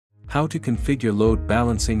How to configure load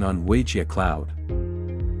balancing on Wifi Cloud.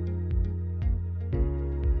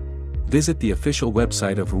 Visit the official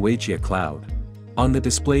website of Ruijie Cloud. On the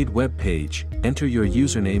displayed web page, enter your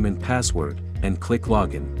username and password, and click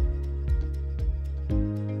Login.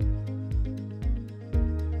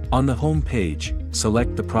 On the home page,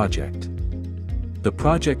 select the project. The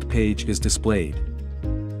project page is displayed.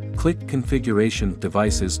 Click Configuration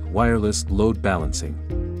Devices Wireless Load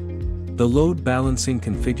Balancing. The load balancing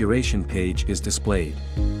configuration page is displayed.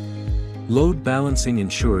 Load balancing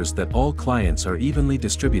ensures that all clients are evenly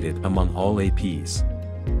distributed among all APs.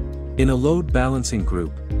 In a load balancing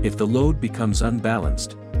group, if the load becomes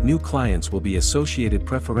unbalanced, new clients will be associated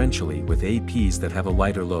preferentially with APs that have a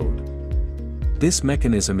lighter load. This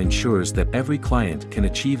mechanism ensures that every client can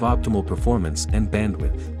achieve optimal performance and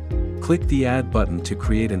bandwidth. Click the Add button to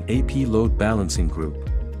create an AP load balancing group.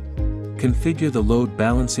 Configure the load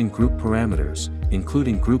balancing group parameters,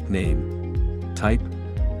 including group name, type,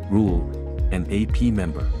 rule, and AP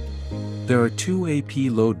member. There are two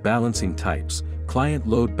AP load balancing types, client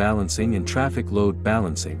load balancing and traffic load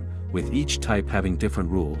balancing, with each type having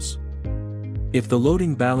different rules. If the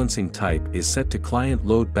loading balancing type is set to client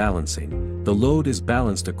load balancing, the load is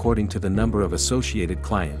balanced according to the number of associated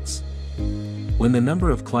clients. When the number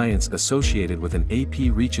of clients associated with an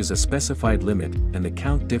AP reaches a specified limit and the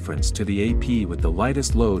count difference to the AP with the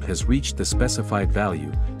lightest load has reached the specified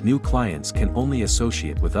value, new clients can only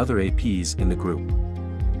associate with other APs in the group.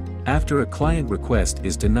 After a client request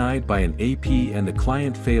is denied by an AP and the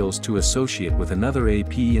client fails to associate with another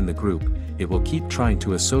AP in the group, it will keep trying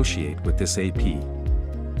to associate with this AP.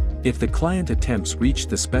 If the client attempts reach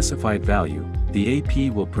the specified value, the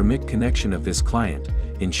AP will permit connection of this client,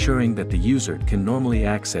 ensuring that the user can normally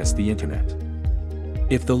access the internet.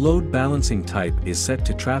 If the load balancing type is set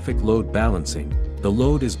to traffic load balancing, the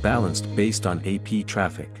load is balanced based on AP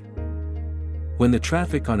traffic. When the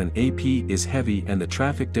traffic on an AP is heavy and the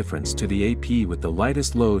traffic difference to the AP with the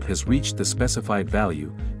lightest load has reached the specified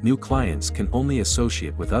value, new clients can only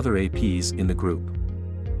associate with other APs in the group.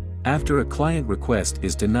 After a client request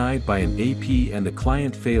is denied by an AP and the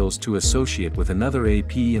client fails to associate with another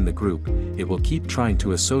AP in the group, it will keep trying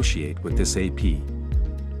to associate with this AP.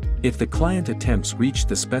 If the client attempts reach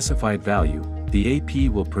the specified value, the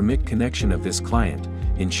AP will permit connection of this client,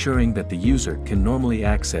 ensuring that the user can normally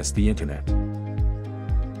access the internet.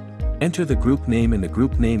 Enter the group name in the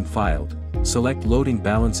group name file, select loading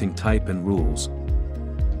balancing type and rules.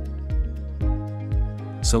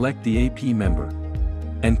 Select the AP member,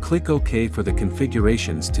 and click OK for the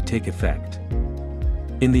configurations to take effect.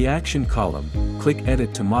 In the Action column, click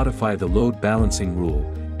Edit to modify the load balancing rule,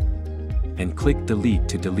 and click Delete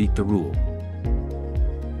to delete the rule.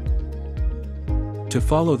 To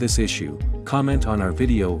follow this issue, comment on our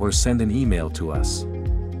video or send an email to us.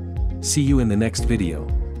 See you in the next video.